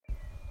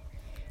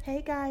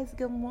Hey guys,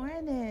 good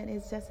morning.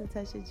 It's just a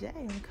touch of J.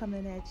 I'm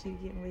coming at you,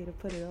 getting ready to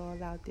put it all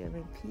out there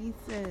in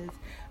pieces.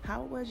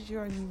 How was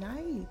your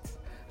night?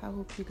 I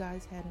hope you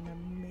guys had an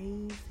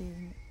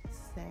amazing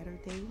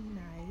Saturday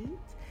night.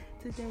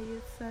 Today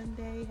is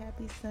Sunday.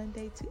 Happy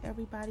Sunday to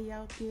everybody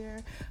out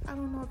there. I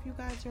don't know if you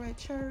guys are at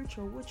church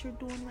or what you're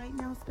doing right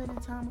now, spending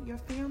time with your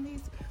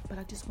families, but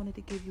I just wanted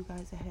to give you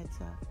guys a heads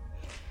up.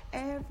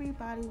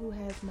 Everybody who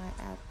has my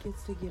app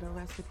gets to get a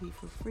recipe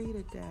for free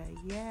today.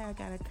 Yeah, I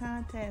got a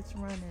contest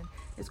running.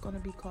 It's going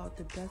to be called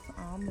the Best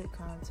Omelet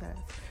Contest.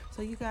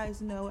 So you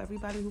guys know,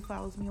 everybody who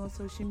follows me on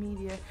social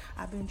media,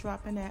 I've been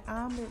dropping that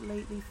omelet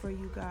lately for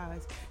you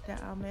guys.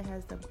 That omelet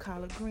has the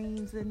collard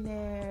greens in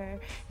there.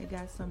 It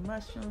got some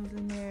mushrooms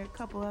in there. A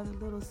couple other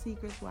little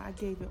secrets where I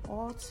gave it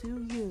all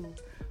to you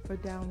for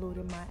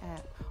downloading my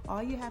app.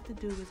 All you have to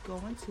do is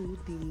go into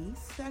the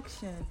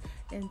section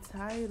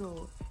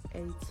entitled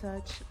A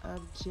Touch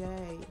of J.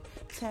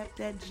 Tap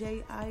that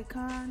J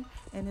icon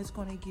and it's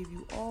going to give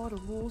you all the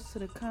rules to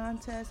the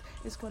contest.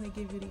 It's going to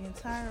give you the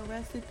entire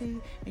recipe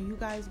and you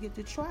guys get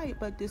to try it.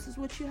 But this is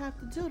what you have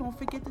to do. Don't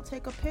forget to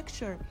take a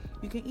picture.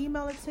 You can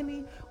email it to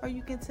me or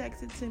you can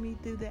text it to me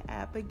through the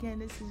app. Again,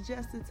 this is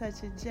just a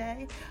touch of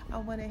J. I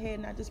went ahead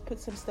and I just put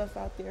some stuff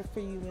out there for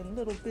you in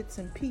little bits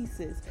and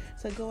pieces.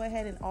 So go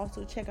ahead and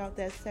also check out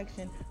that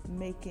section,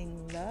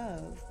 Making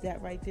Love.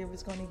 That right there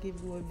is going to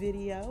give you a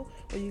video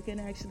where you can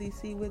actually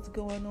see what's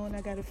going on.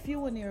 I got a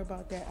few in there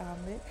about that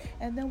omelet.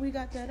 And then we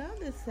got that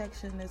other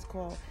section that's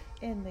called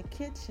In the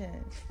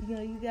Kitchen. You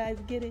know, you guys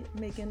get it,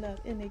 Making Love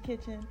in the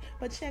Kitchen.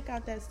 But check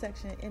out that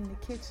section, In the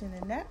Kitchen.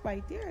 And that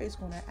right there is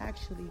going to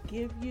actually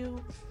give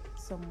you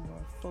some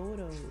more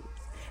photos.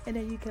 And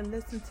then you can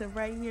listen to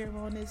right here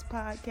on this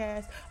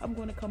podcast. I'm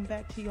going to come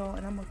back to y'all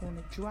and I'm going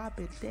to drop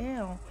it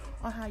down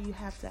on how you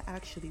have to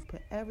actually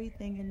put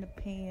everything in the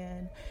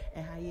pan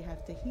and how you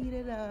have to heat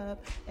it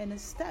up and the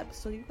steps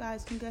so you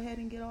guys can go ahead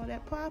and get all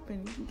that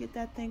popping. You can get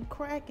that thing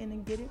cracking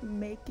and get it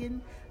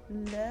making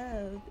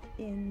love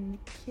in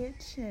the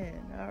kitchen.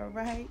 All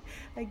right.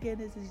 Again,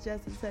 this is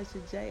just a touch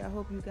of J. I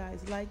hope you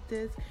guys like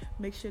this.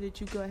 Make sure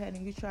that you go ahead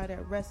and you try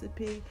that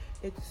recipe.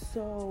 It's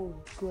so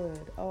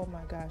good. Oh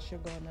my gosh, you're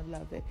going to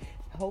love it.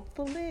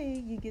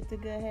 Hopefully you get to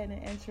go ahead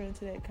and enter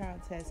into that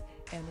contest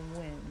and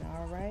win.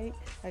 All right.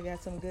 I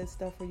got some good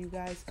stuff for you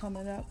guys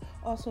coming up.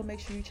 Also, make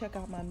sure you check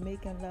out my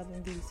Making Love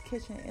in V's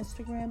Kitchen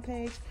Instagram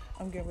page.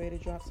 I'm getting ready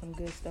to drop some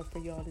good stuff for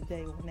y'all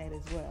today on that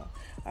as well.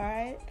 All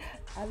right.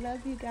 I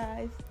love you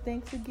guys.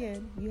 Thanks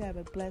again. You have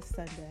a blessed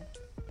Sunday.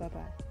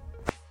 Bye-bye.